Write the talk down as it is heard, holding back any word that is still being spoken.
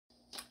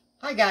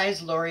Hi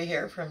guys, Lori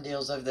here from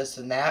Deals of This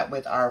and That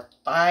with our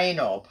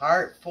final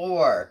part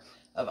 4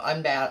 of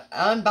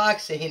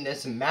unboxing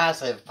this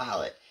massive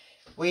pallet.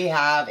 We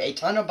have a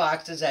ton of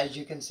boxes, as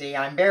you can see.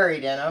 I'm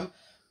buried in them,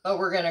 but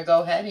we're going to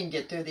go ahead and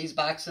get through these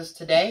boxes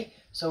today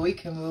so we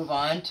can move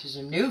on to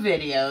some new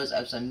videos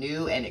of some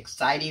new and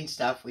exciting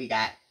stuff we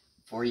got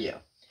for you.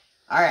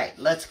 Alright,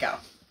 let's go.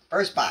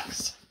 First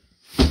box.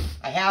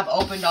 I have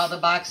opened all the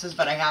boxes,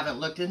 but I haven't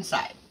looked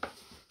inside.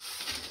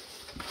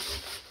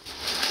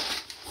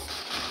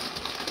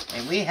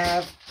 And we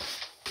have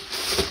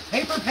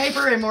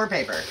paper, and more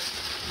paper.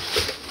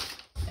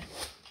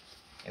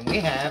 And we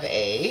have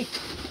a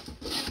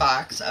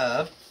box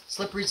of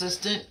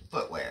slip-resistant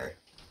footwear.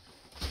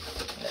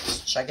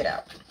 Let's check it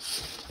out.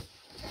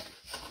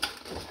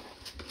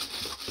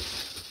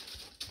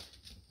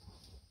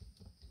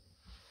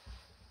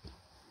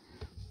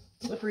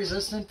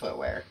 Slip-resistant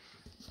footwear.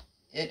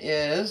 It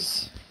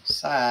is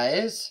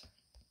size...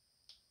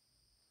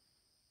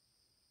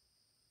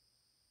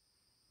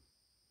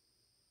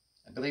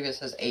 I believe it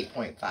says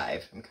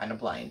 8.5. I'm kind of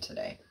blind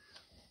today.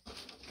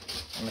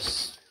 I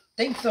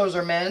think those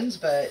are men's,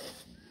 but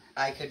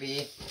I could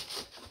be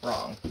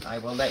wrong. I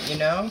will let you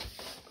know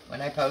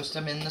when I post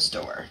them in the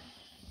store.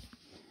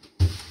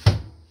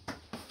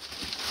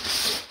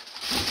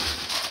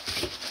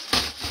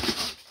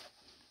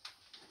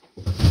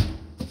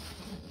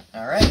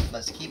 Alright,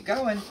 let's keep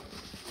going.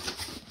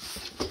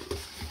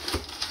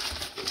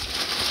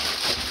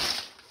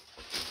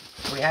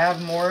 We have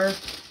more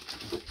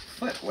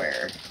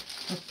footwear.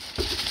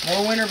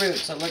 More winter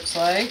boots, it looks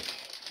like.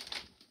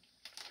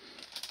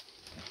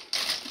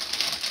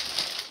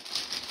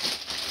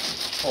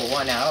 Pull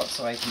one out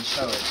so I can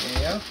show it to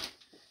you.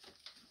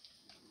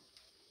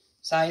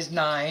 Size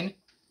 9.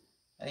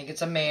 I think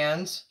it's a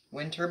man's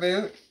winter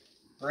boot.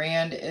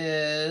 Brand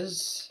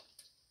is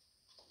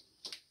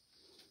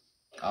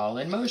All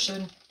in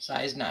Motion.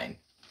 Size 9.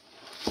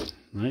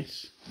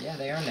 Nice. Yeah,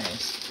 they are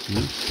nice.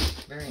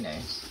 Mm-hmm. Very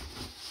nice.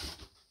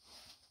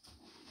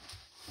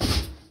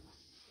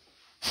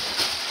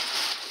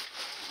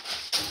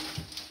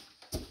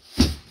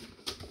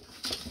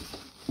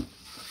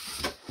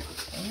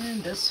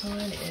 And this one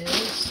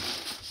is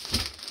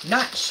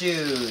not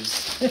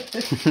shoes.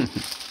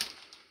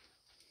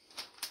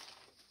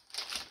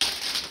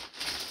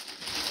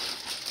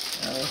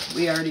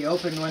 We already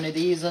opened one of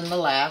these in the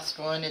last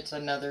one. It's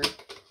another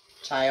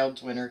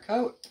child's winter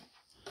coat.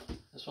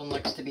 This one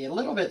looks to be a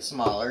little bit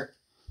smaller.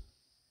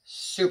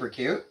 Super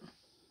cute.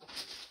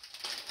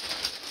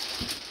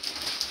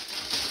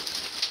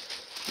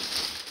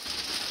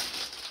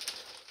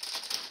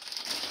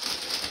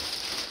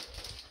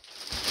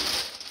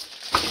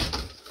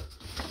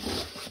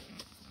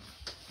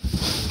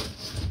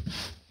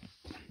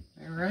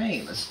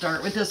 Alright, let's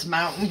start with this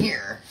mountain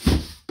here.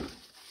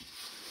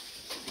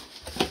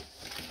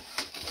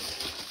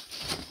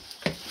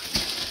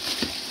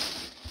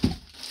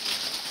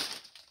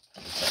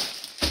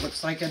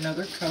 Looks like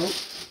another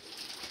coat.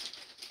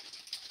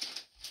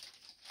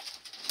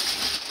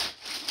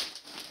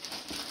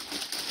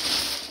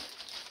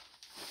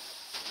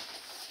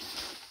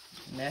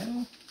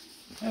 No?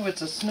 Oh,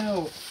 it's a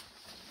snow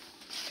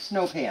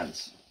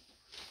pants.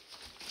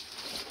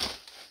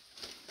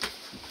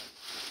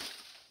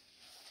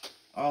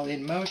 All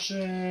in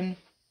Motion,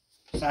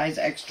 size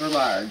extra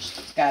large.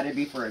 It's got to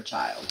be for a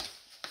child,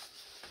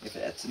 if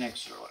that's an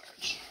extra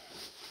large.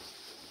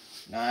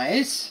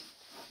 Nice.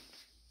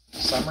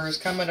 Summer is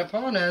coming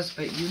upon us,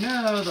 but you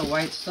know the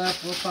white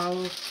stuff will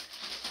follow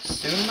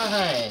soon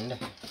behind.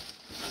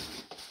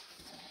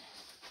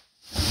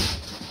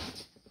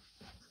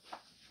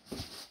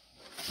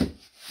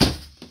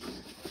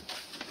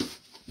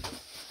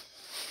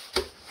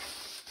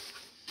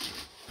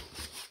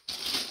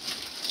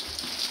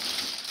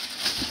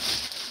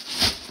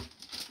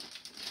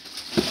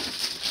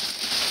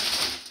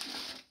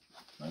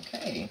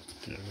 Okay,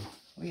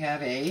 we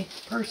have a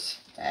purse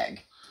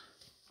bag.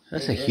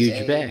 That's a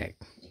huge bag.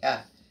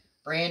 Yeah,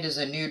 brand is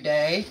A New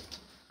Day.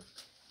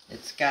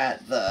 It's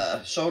got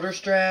the shoulder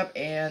strap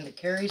and the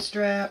carry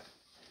strap.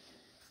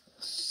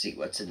 Let's see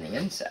what's in the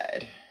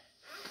inside.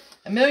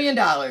 $1 million,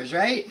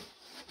 right?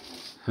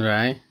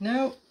 Right.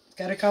 Nope. It's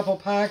got a couple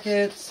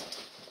pockets,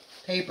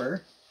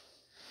 paper,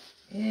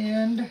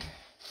 and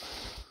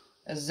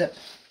a zip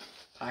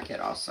pocket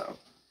also.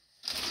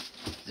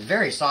 It's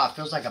very soft.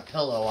 Feels like a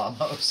pillow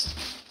almost.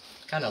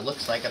 Kind of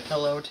looks like a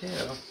pillow too.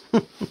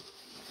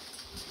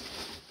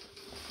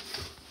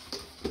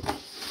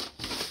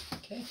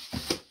 Okay.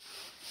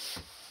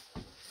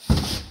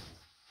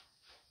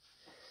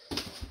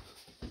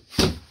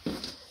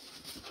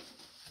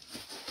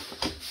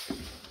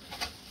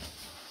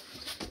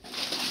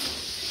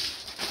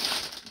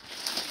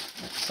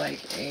 Looks like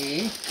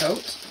a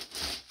coat.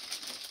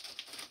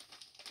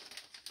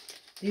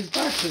 These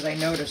boxes I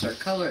notice are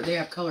color. They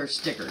have color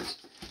stickers.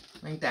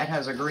 I think that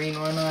has a green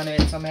one on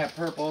it. Some have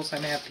purple,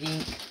 some have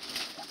pink.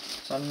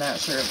 So I'm not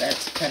sure if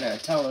that's kind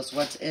of tell us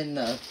what's in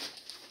the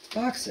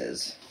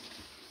boxes.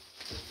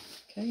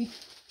 Okay.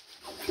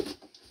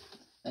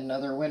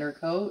 Another winter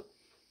coat.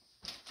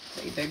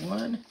 a big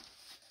one.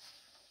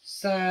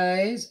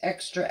 Size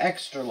extra,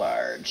 extra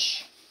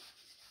large.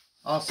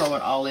 Also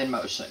an all in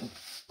motion.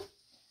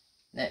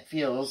 That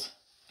feels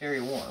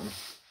very warm.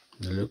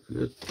 They look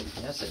good.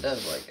 Yes, it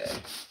does look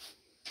good.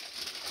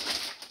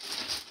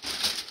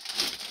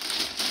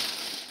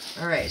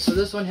 Alright, so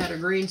this one had a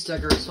green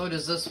sticker, so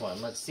does this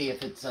one. Let's see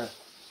if it's a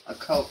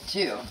coat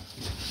too.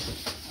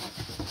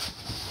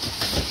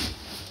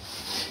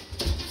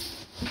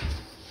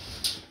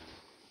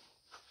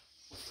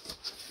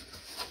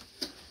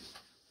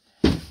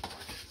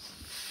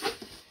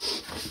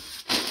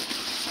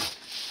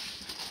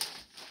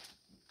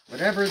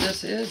 Whatever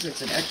this is,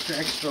 it's an extra,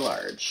 extra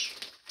large.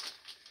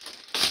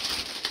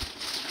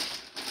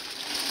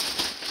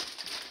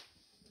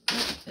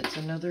 It's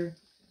another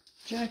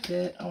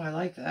jacket. Oh, I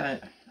like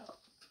that.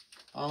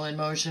 All in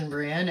Motion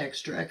brand,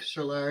 extra,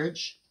 extra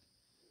large.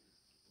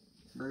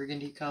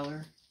 Burgundy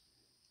color.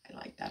 I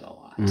like that a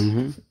lot.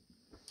 Mm-hmm.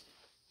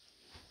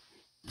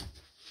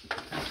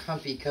 How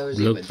comfy,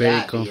 cozy Look would very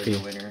that comfy. be in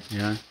the winter?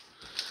 Yeah.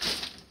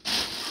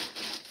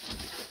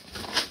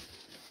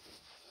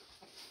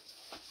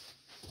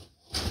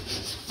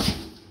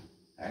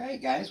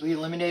 Alright guys, we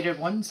eliminated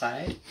one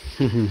side.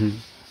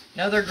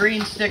 Another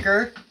green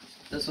sticker.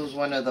 This was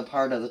one of the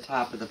part of the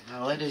top of the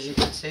pallet, as you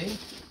can see.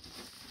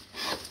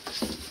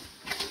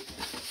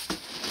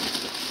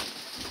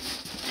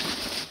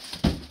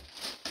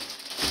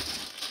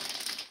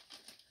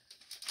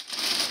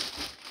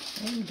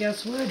 And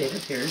guess what? It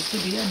appears to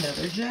be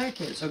another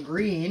jacket. So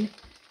green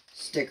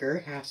sticker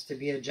has to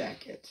be a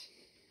jacket.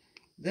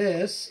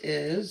 This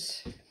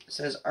is, it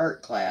says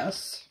art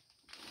class.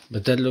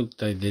 But that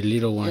looked like the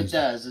little ones. It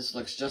does. This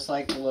looks just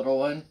like the little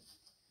one.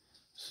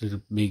 It's a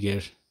little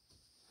bigger.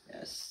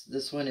 Yes,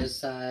 this one is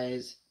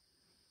size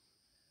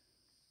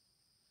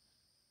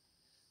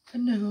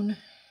unknown.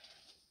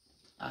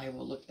 I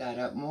will look that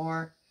up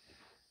more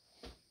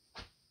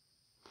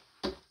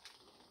when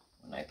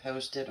I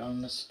post it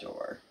on the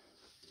store.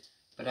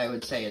 But I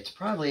would say it's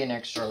probably an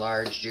extra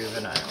large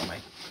juvenile,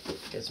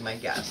 is my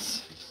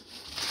guess.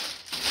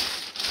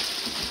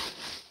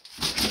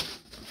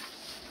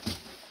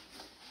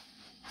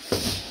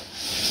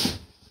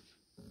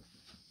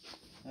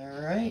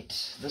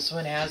 Alright, this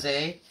one has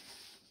a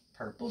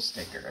purple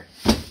sticker.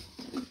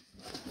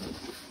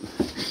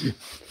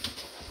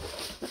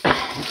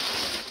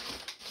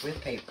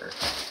 With paper.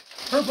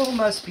 Purple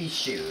must be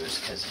shoes,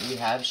 because we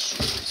have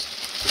shoes.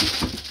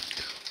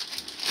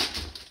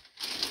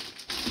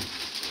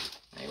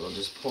 I will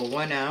just pull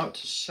one out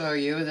to show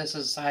you. This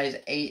is size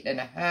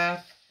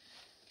 8.5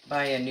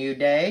 by A New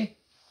Day.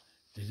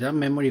 Is that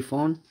memory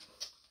foam?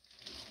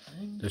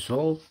 I The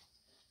sole?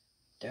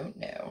 don't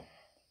know.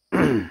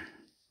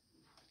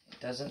 It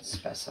doesn't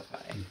specify.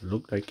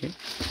 Look like it.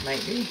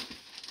 Might be.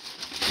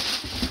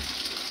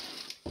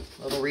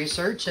 A little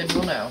research and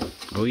we'll know.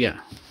 Oh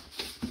yeah.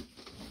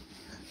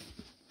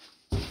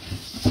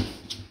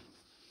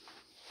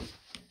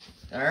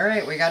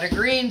 Alright, we got a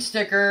green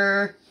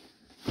sticker.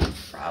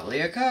 Probably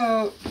a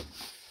coat.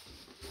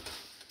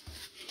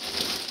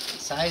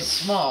 Size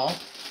small.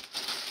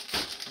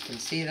 You can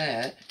see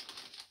that.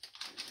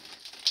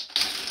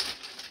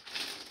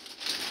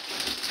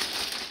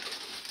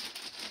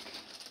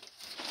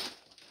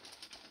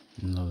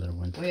 Another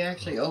one. We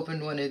actually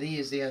opened one of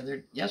these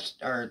the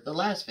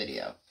last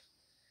video.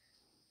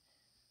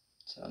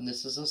 So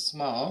this is a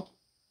small.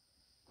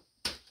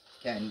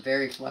 Again,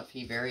 very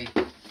fluffy, very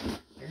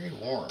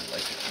warm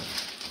looking.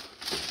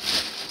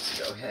 Let's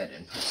go ahead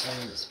and put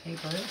some of this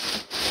paper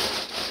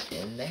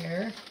in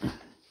there.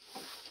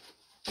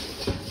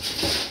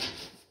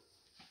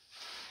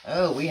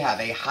 Oh, we have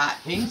a hot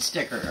pink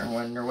sticker. I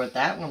wonder what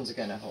that one's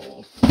gonna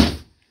hold.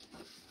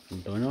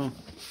 Don't know.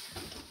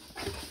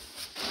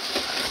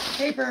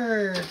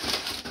 Paper!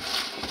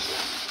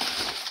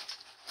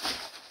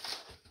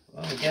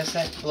 Well, I guess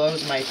that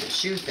blows my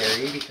shoe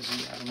theory because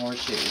we have more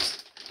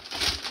shoes.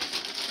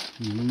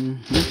 Mm-hmm.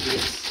 Maybe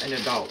it's an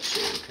adult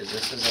shoe because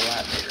this is a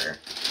lot bigger.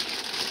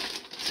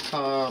 It's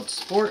called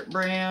Sport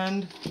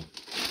Brand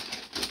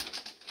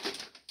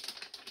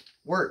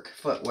Work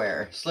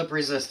Footwear, slip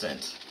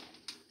resistant.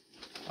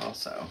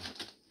 Also,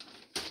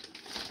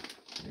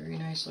 very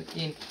nice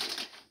looking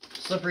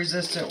slip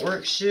resistant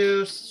work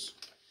shoes,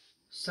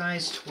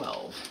 size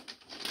 12.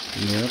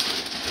 Yep.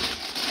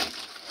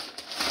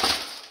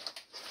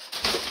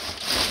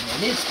 And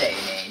in this day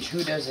and age,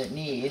 who doesn't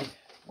need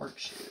work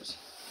shoes?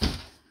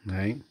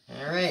 Right.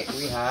 Alright,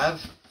 we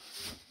have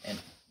an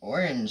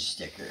orange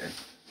sticker.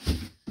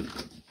 And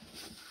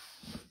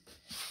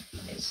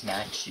it's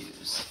not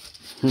shoes.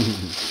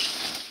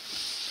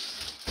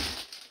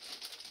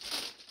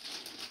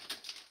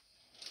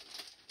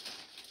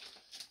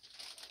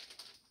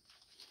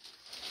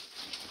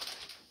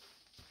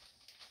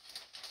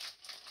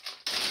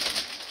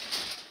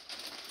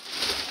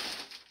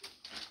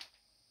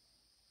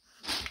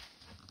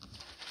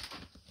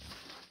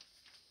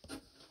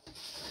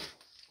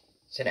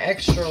 It's an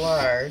extra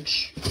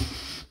large.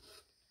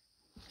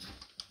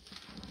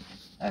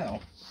 Oh,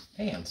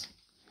 pants.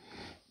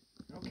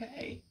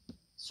 Okay.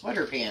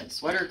 sweater pants,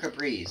 sweater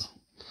capris.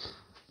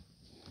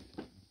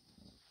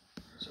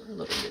 So they're a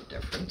little bit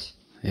different.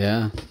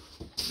 Yeah.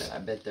 But I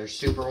bet they're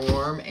super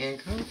warm and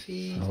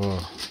comfy.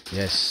 Oh,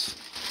 yes.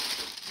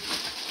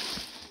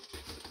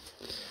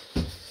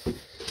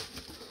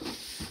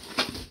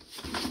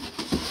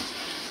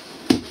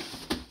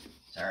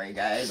 Sorry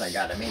guys, I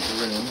gotta make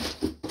room.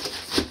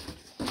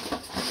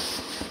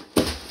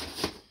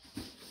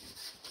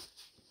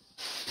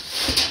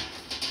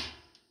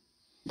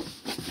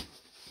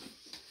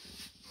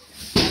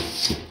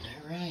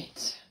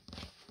 Alright.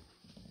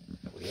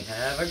 We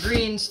have a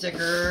green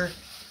sticker.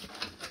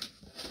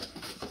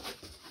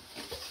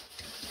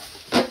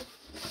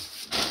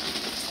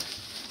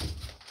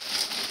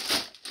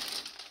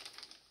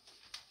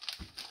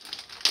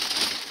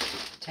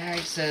 Tag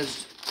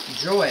says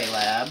Joy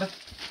Lab.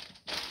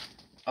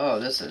 Oh,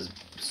 this is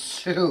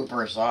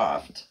super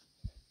soft.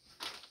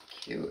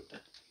 Cute.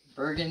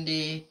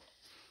 Burgundy.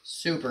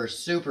 Super,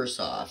 super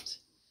soft.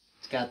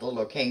 It's got the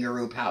little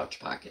kangaroo pouch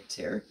pockets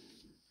here.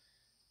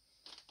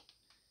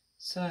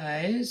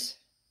 Size.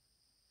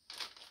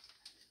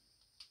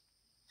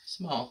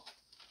 Small.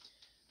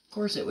 Of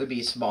course it would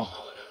be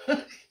small.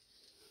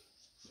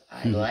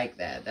 I like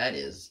that. That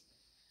is,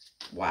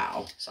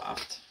 wow,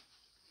 soft.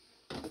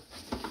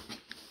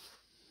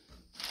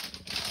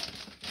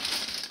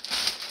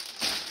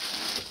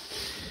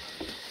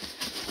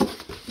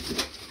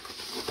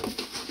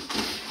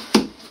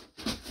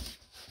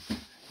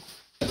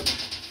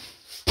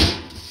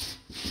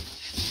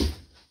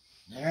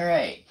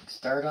 Alright,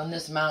 start on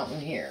this mountain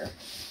here.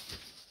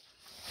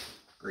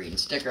 Green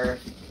sticker.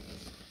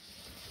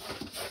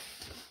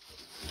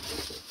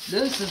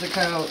 This is a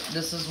coat.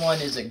 This is one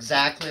is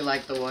exactly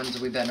like the ones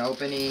we've been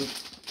opening.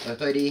 The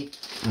hoodie.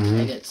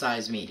 And it's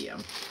size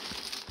medium.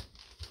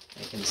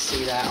 You can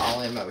see that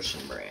all in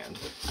Motion brand.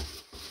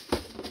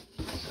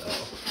 So,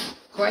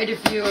 quite a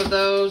few of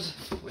those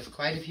with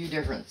quite a few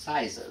different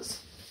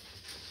sizes.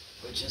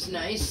 Which is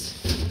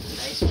nice.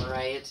 Nice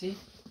variety.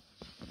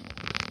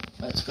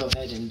 Let's go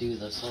ahead and do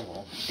this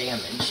little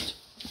damaged.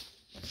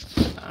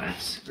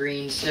 Nice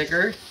green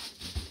sticker.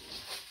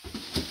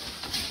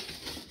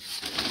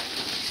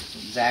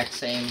 Exact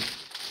same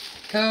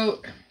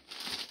coat.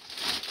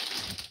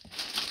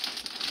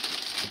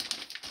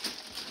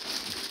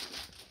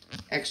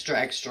 Extra,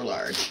 extra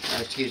large.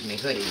 Or excuse me,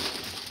 hoodie.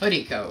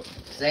 Hoodie coat.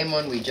 Same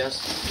one we've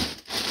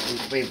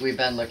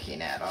been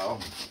looking at. Oh.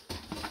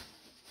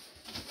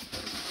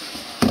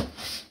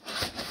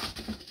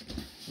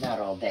 Not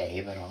all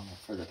day, but all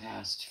for the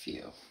past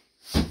few.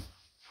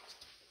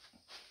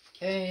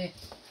 Okay.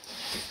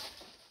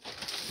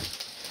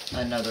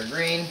 Another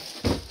green.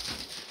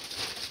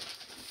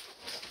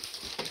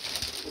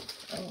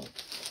 Oh.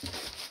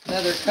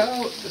 Another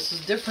coat. This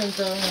is different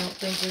though. I don't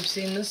think we've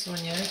seen this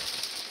one yet.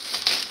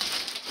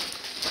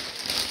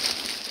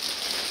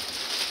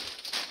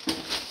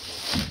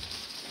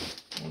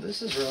 Well,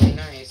 this is really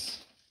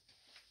nice.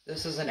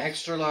 This is an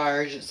extra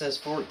large. It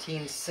says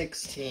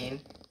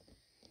 1416.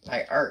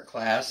 My art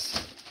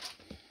class.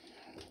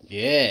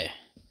 Yeah.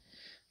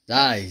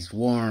 That is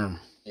warm.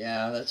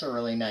 Yeah, that's a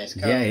really nice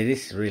coat. Yeah, it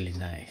is really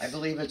nice. I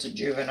believe it's a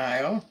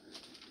juvenile.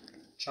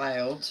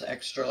 Child's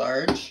extra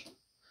large.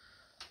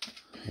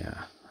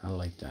 Yeah, I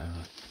like that.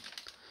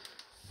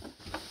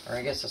 Or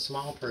I guess a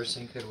small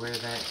person could wear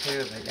that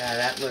too. But yeah,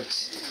 that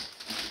looks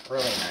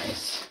really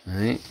nice.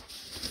 Right?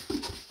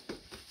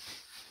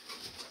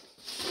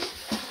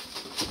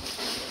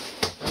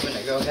 I'm going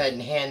to go ahead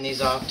and hand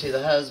these off to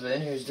the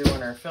husband who's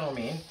doing our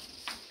filming.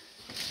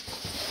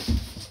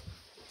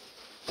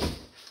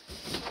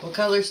 What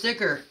color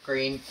sticker?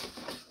 Green.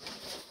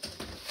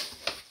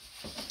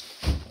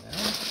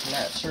 Well, I'm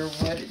not sure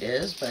what it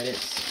is, but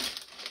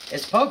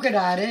it's polka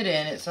dotted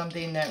and it's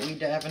something that we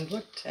haven't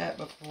looked at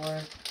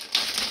before.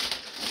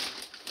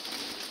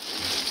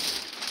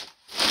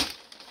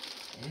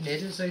 And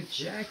it is a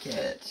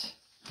jacket.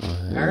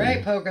 Oh,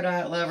 Alright, polka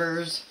dot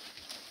lovers.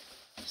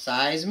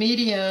 Size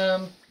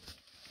medium.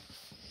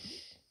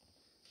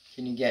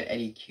 Can you get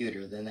any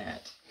cuter than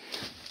that?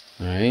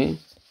 Right?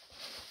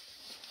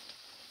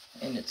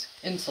 And it's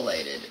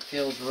insulated. It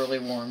feels really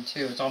warm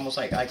too. It's almost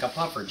like a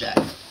puffer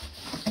jacket.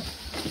 I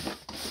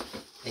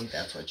think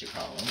that's what you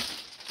call them.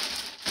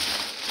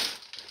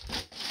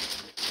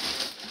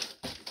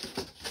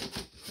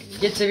 When you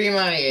get to be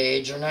my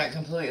age, you're not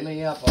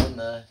completely up on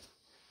the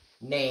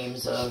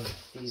names of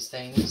these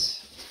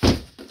things.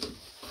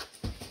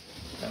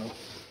 So,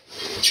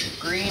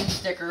 green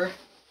sticker.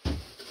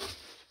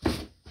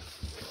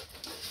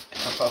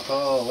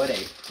 Oh, what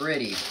a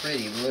pretty,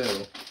 pretty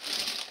blue.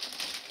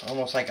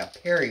 Almost like a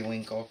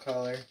periwinkle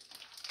color.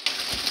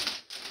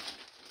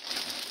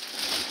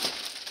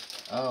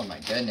 Oh my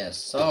goodness,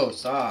 so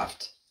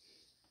soft.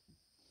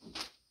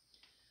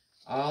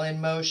 All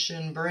in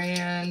Motion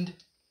brand.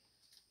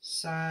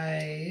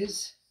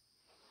 Size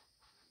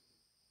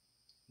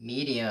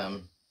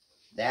medium.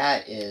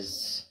 That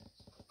is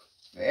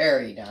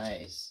very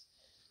nice.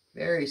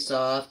 Very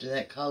soft, and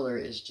that color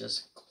is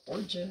just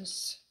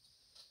gorgeous.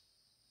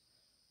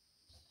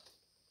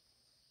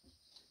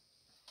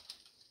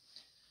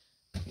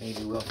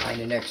 Maybe we'll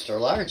find an extra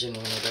large in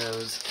one of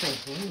those.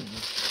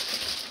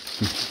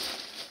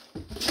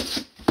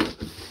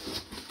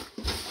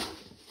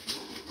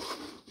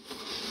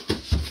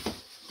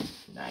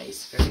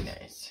 Nice, very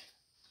nice.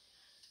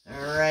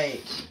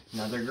 Alright,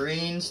 another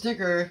green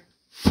sticker.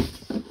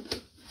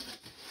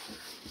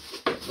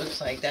 It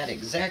looks like that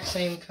exact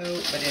same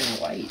coat, but in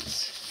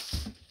white.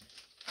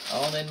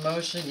 All in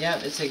motion.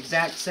 Yep, it's the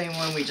exact same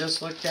one we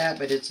just looked at,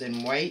 but it's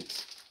in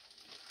white.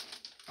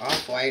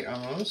 Off-white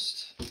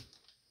almost.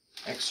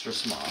 Extra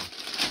small.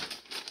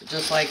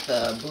 Just like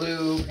the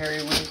blue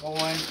periwinkle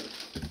one,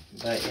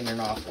 but in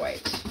an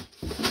off-white.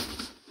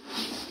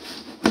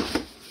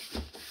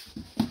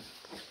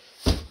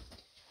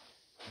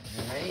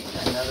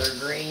 Alright, another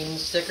green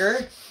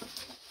sticker.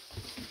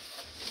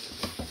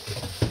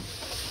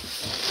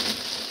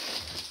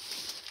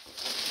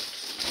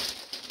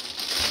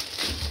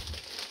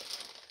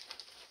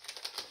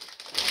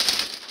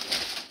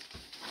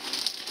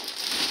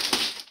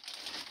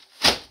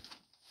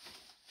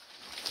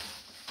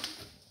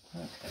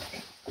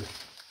 Okay.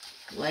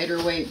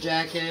 Lighter weight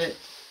jacket.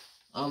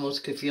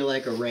 Almost could feel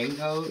like a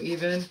raincoat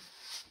even.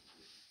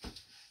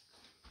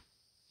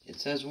 It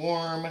says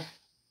warm.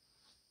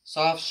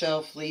 Soft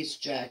shell fleece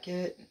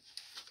jacket.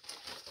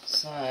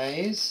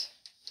 Size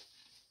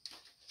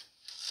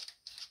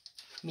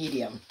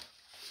medium.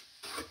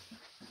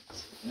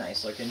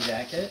 Nice looking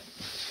jacket.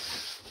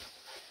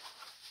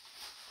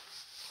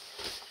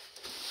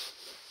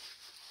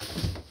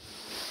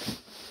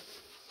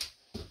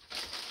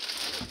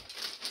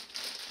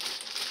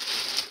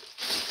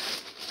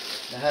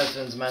 The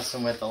husband's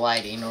messing with the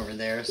lighting over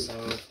there, so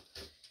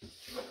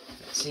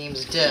if it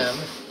seems dim,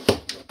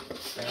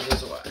 that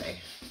is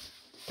why.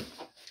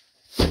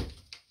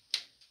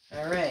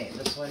 Alright,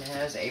 this one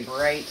has a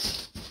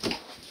bright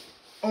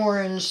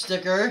orange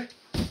sticker.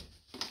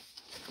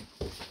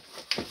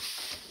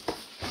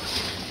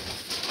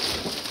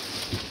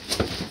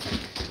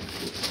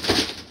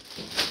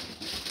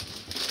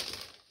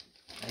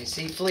 I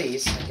see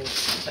fleece, I can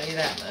tell you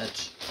that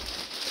much.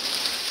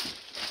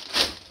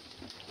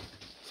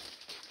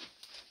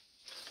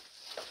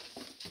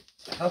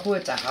 Oh,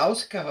 it's a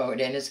house coat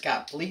and it's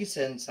got fleece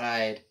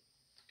inside.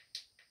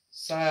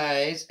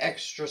 Size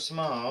extra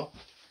small.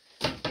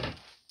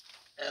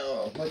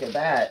 Oh, look at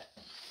that.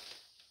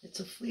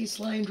 It's a fleece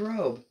lined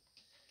robe.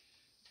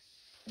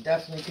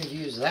 Definitely could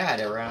use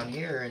that around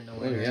here in the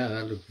winter. Oh yeah,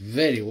 that looks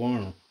very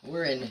warm.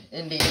 We're in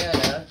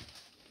Indiana.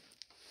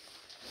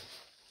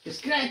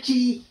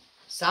 Scratchy!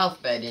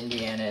 South Bend,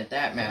 Indiana at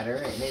that matter,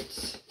 and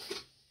it's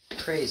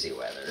crazy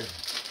weather.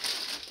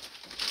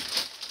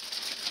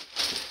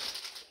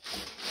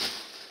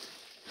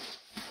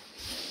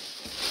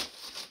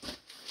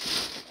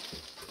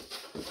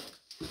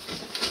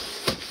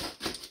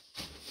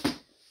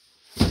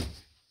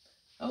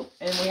 Oh,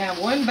 and we have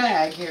one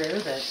bag here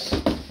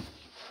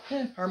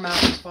that our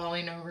mouse is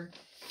falling over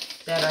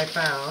that I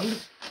found.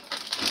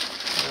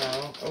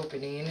 Now,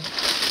 opening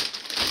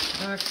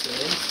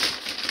boxes.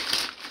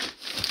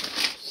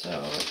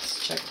 So,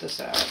 let's check this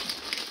out.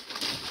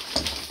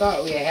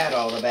 Thought we had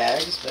all the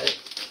bags, but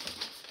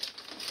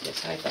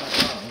guess I thought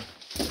wrong.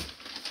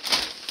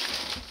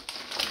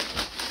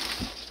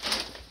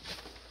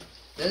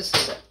 This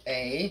is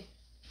a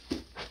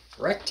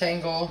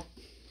rectangle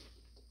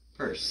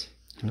purse.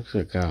 Looks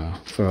like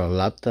for a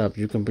laptop,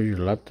 you can put your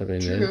laptop in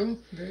there. True,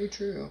 very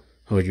true.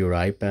 Or your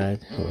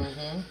iPad.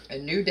 A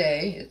new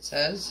day, it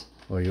says.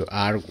 Or your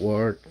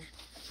artwork.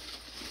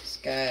 It's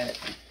got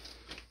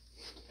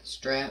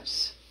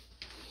straps,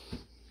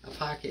 a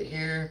pocket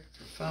here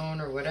for phone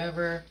or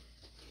whatever,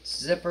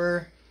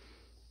 zipper,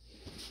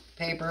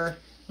 paper.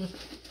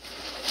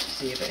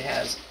 See if it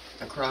has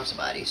a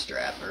crossbody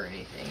strap or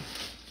anything.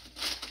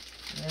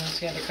 And it's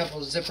got a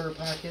couple zipper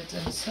pockets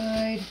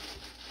inside,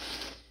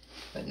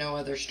 but no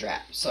other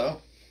strap.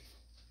 So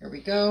here we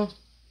go.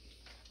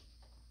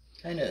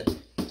 Kind of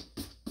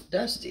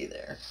dusty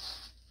there.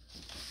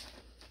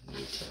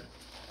 Need to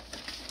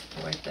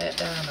wipe that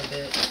down a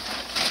bit.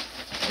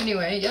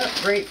 Anyway, yep,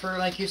 great for,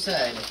 like you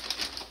said,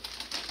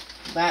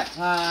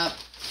 laptop,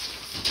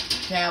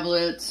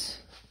 tablets,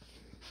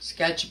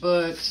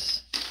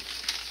 sketchbooks,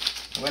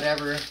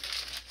 whatever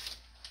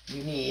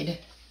you need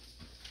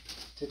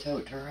to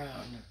tote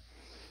around.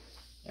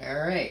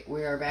 Alright,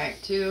 we are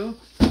back to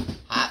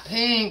hot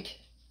pink.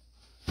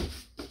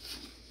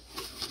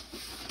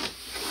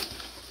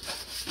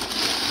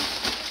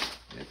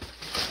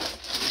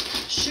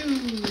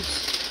 Shoes.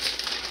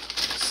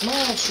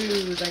 Small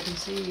shoes, I can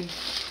see.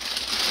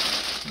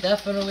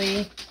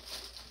 Definitely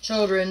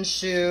children's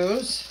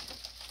shoes.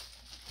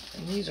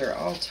 And these are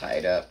all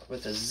tied up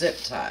with a zip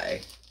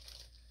tie.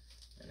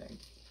 And I'm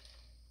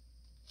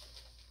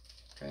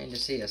trying to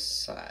see a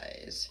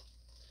size,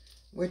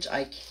 which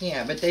I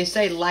can't, but they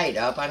say light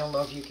up. I don't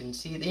know if you can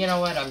see. You know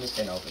what? I'm just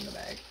going to open the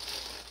bag.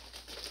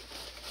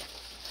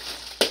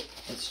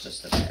 It's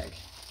just a bag.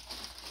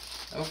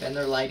 Oh, and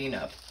they're lighting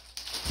up.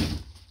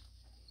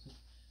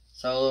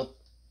 So,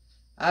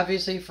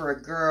 obviously for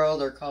a girl,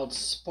 they're called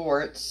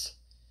sports.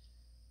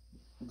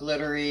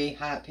 glittery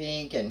hot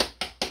pink, and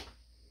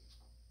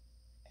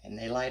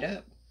they light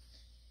up.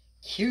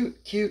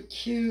 Cute, cute,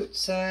 cute.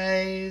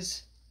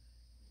 Size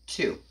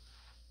 2.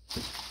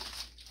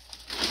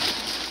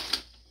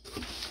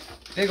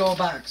 Big old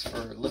box for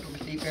a little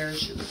bitty pair of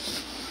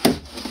shoes.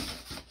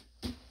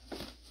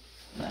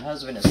 My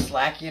husband is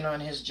slacking on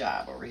his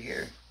job over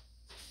here.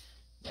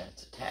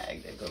 That's a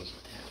tag that goes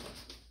with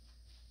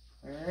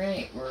that one.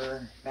 Alright,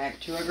 we're back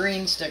to a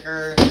green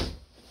sticker.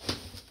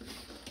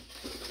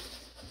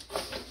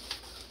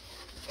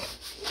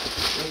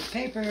 With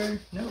paper.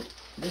 Nope,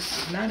 this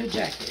is not a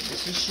jacket.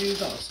 This is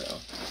shoes also.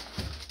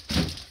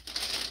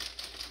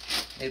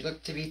 They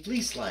look to be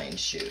fleece-lined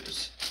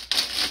shoes.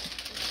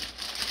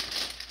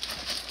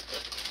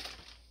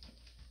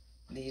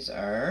 These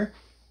are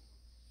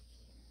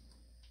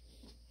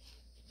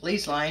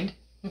fleece-lined.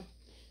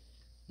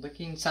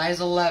 Looking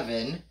size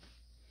 11.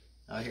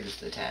 Oh, here's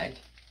the tag.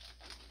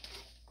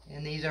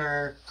 And these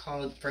are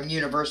called from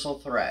Universal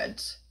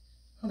Threads.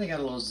 Oh, they got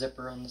a little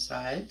zipper on the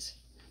sides.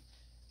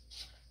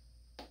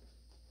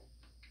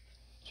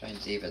 Trying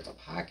to see if it's a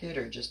pocket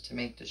or just to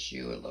make the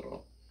shoe a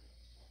little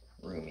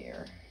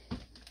roomier.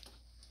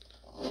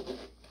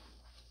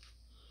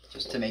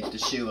 Just to make the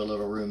shoe a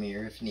little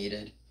roomier if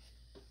needed.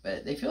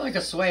 But they feel like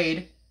a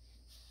suede.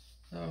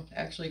 So,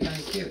 actually kind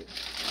of cute.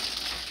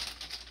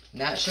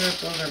 Not sure if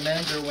those are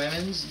men's or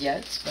women's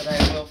yet, but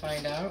I will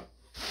find out.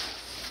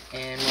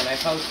 And when I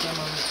post them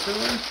on the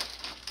store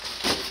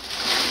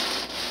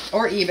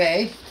or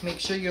eBay, make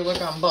sure you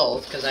look on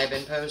both, because I've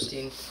been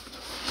posting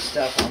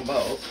stuff on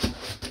both.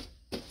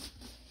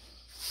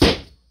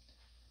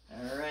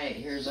 Alright,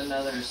 here's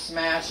another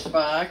smashed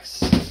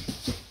box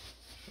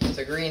with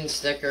a green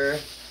sticker.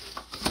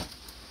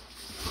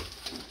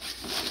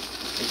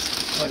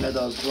 It's one of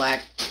those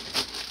black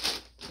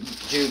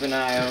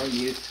juvenile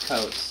youth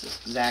coats.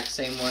 Exact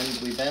same ones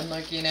we've been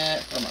looking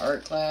at from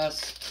art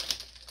class.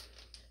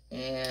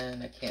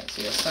 And I can't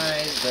see a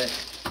size, but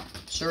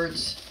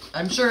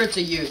I'm sure it's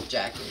a youth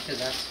jacket, because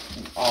that's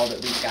all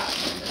that we've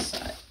gotten in this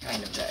side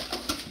kind of jacket.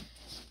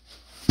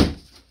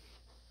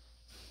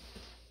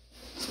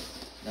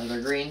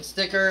 Another green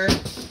sticker.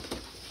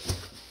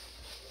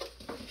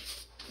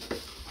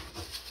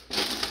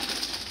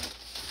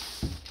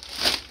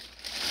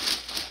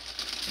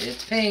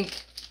 It's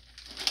pink.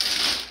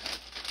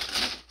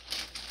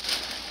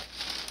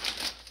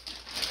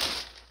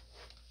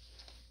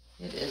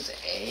 It is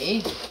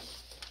a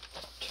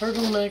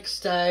turtleneck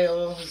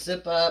style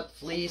zip up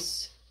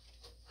fleece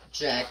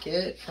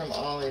jacket from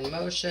All in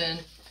Motion,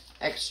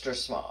 extra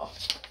small.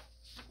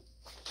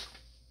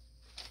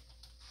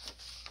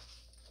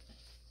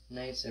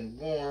 Nice and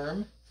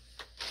warm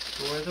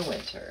for the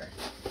winter.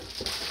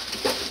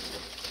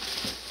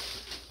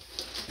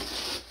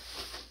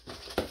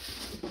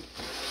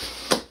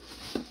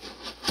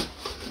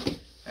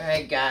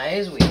 Alright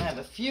guys, we have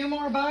a few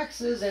more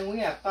boxes and we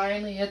have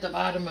finally hit the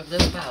bottom of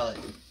this pallet.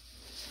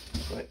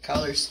 What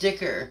color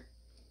sticker?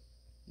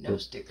 No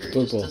sticker,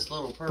 purple. just this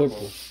little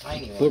purple.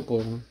 Tiny one.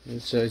 Purple.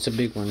 It's a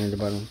big one in the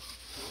bottom.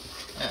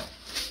 Oh,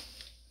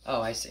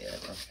 oh I see it.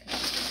 Okay.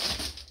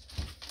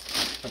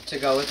 But to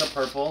go with the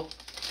purple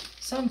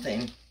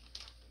something.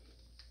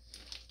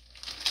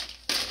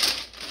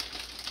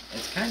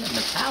 It's kind of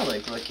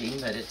metallic looking,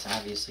 but it's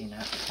obviously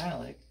not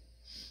metallic.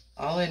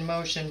 All in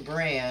Motion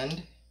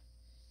brand.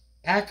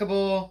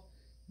 Packable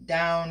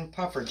down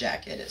puffer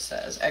jacket, it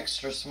says.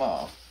 Extra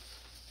small.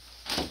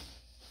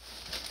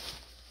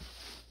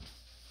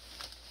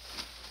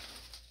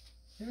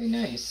 Very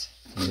nice.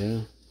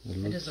 Yeah.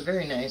 It is a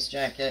very nice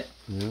jacket.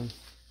 Yeah.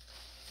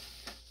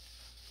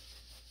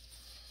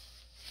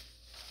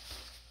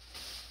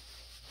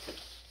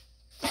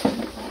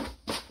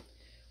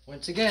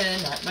 Once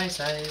again, not my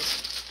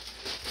size.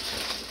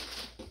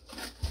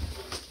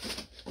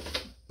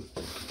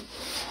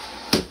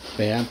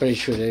 But I'm pretty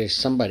sure there's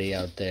somebody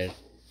out there.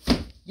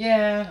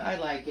 Yeah, I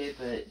like it,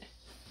 but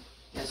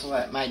guess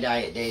what? My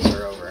diet days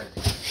are over.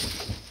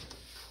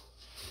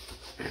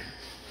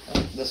 Oh,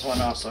 this one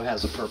also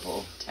has a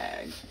purple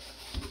tag.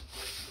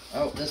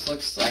 Oh, this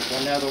looks like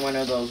another one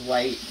of those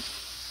white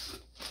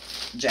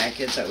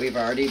jackets that we've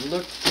already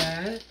looked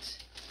at.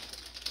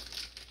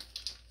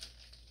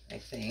 I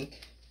think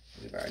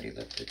we've already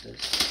looked at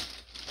this.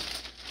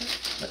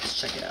 Let's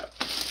check it out.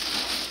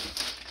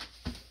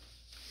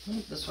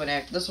 This one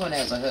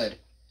has a hood.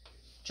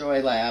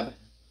 Joy Lab.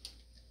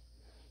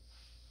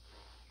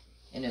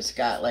 And it's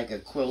got like a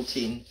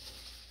quilting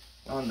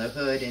on the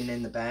hood and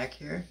in the back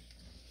here.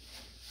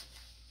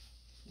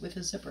 With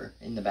a zipper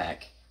in the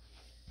back.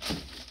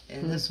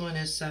 And this one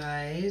is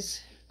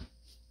size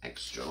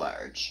extra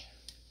large.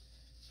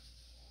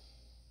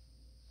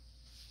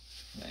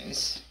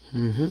 Nice.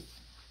 Mm-hmm.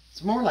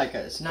 It's more like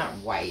it's not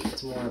white,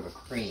 it's more of a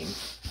cream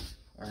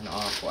or an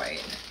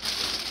off-white.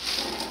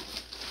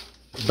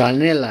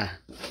 Vanilla.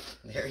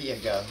 There you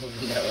go,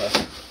 Noah.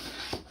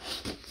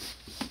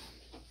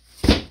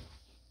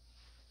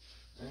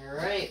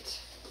 Alright.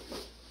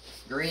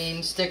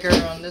 Green sticker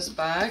on this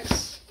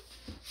box.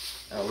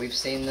 Oh, we've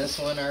seen this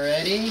one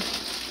already.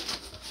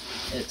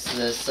 It's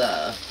this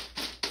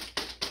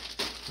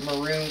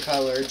maroon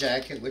color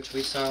jacket, which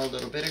we saw a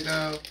little bit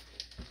ago.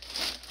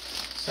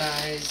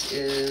 Size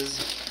is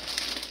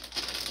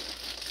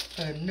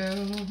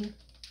unknown.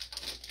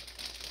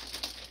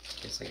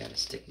 Guess I gotta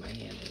stick my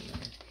hand in there.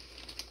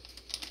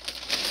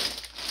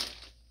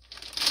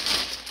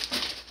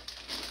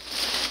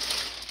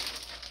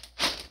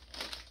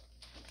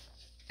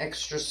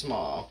 Extra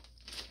small.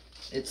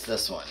 It's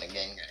this one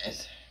again,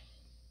 guys.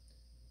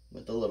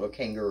 With the little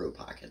kangaroo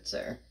pockets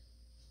there.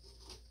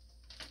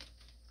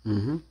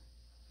 Mm-hmm.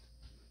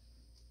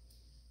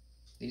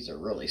 These are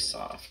really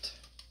soft.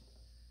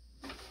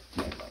 I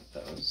like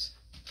those.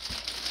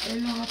 They're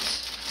not.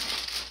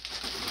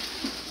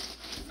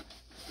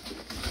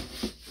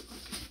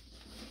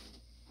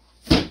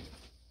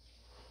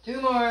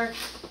 Two more.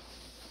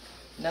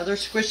 Another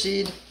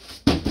squishy.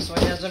 This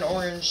one has an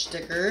orange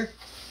sticker.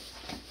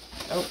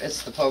 Oh,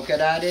 it's the polka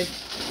dotted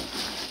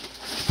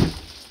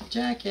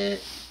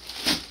jacket.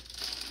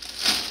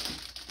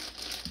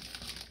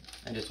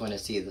 I just want to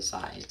see the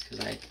size because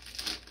I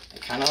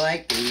kind of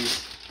like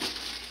these.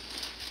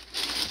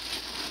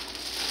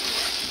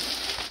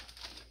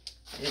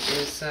 It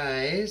is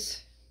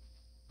size.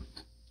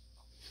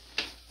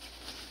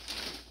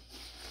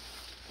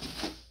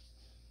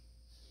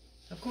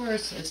 Of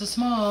course, it's a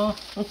small.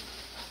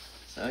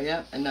 So,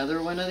 yep,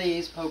 another one of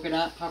these polka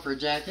dot puffer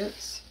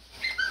jackets.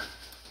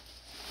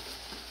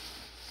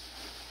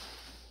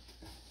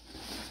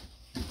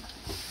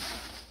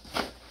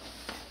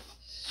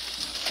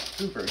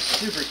 Super,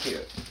 super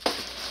cute.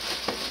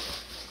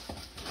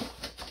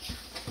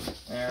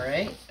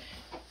 Alright.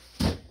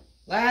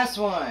 Last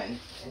one.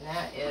 And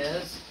that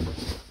is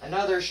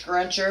another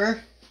scruncher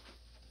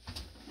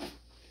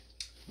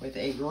with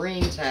a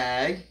green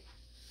tag.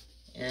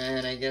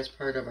 And I guess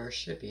part of our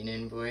shipping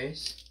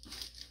invoice.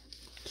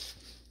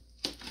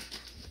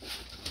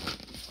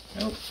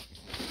 Nope.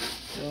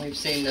 And we've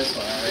seen this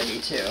one already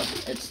too.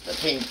 It's the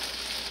pink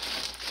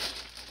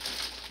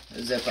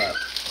zip up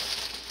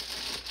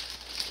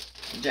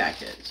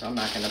jacket, so I'm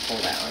not going to pull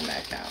that one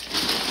back out.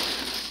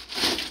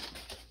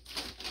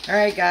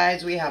 Alright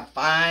guys, we have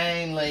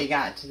finally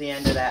got to the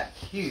end of that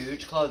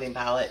huge clothing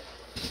palette.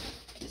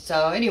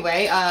 So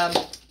anyway,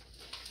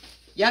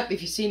 yep,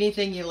 if you see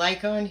anything you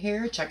like on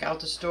here, check out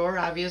the store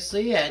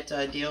obviously at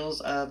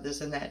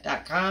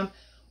dealsofthistandthat.com,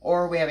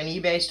 or we have an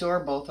eBay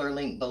store, both are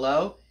linked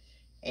below.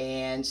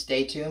 And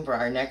stay tuned for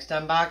our next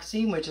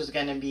unboxing, which is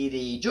going to be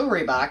the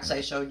jewelry box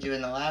I showed you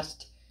in the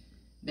last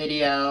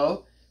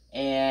video.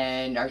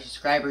 And our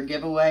subscriber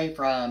giveaway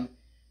from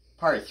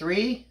part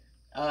 3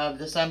 of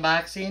this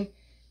unboxing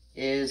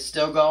is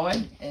still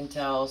going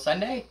until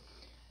Sunday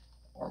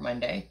or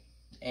Monday.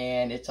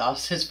 And it's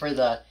also for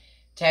the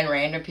 10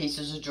 random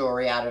pieces of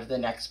jewelry out of the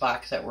next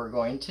box that we're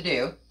going to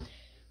do.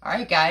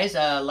 Alright guys,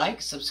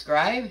 like,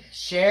 subscribe,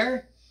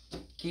 share,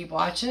 keep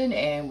watching,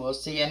 and we'll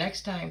see you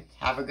next time.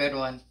 Have a good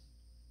one.